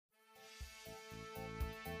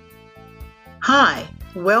Hi,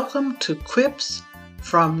 welcome to Quips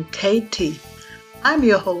from KT. I'm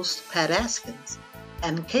your host, Pat Askins,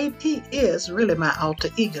 and KT is really my alter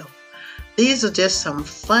ego. These are just some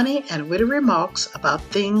funny and witty remarks about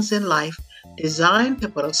things in life designed to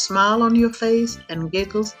put a smile on your face and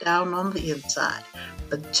giggles down on the inside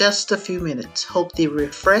for just a few minutes. Hope they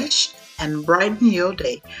refresh and brighten your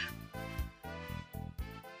day.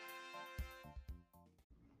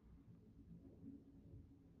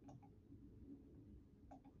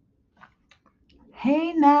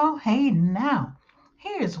 Hey now.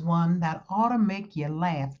 Here's one that ought to make you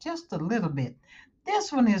laugh just a little bit.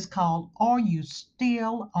 This one is called Are You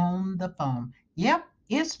Still on the Phone? Yep,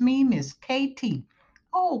 it's me, Miss KT.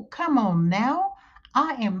 Oh, come on now.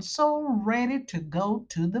 I am so ready to go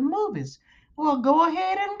to the movies. Well, go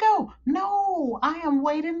ahead and go. No, I am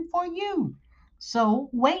waiting for you. So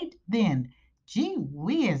wait then. Gee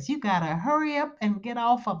whiz, you gotta hurry up and get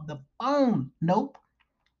off of the phone. Nope.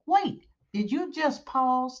 Wait, did you just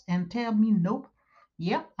pause and tell me nope?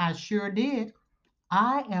 Yep, I sure did.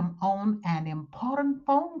 I am on an important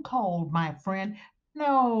phone call, my friend.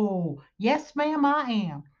 No, yes, ma'am, I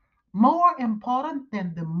am. More important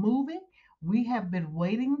than the movie we have been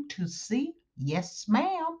waiting to see? Yes,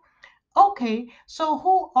 ma'am. Okay, so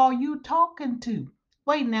who are you talking to?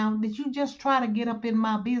 Wait now, did you just try to get up in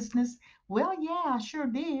my business? Well, yeah, I sure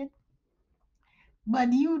did.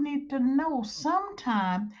 But you need to know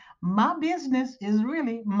sometime my business is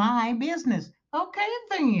really my business. Okay,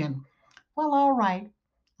 then. Well, all right.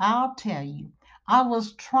 I'll tell you. I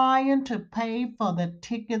was trying to pay for the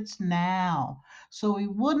tickets now so we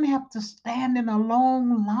wouldn't have to stand in a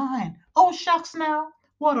long line. Oh, shucks now.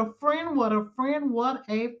 What a friend, what a friend, what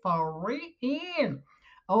a friend.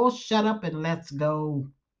 Oh, shut up and let's go.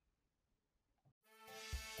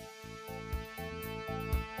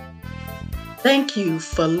 Thank you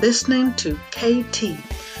for listening to KT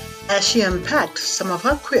as she unpacked some of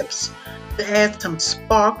her quips to add some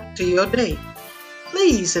spark to your day.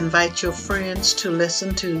 Please invite your friends to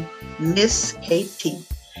listen to Miss KT.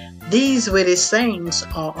 These witty sayings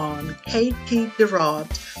are on KT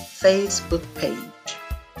Gerard's Facebook page.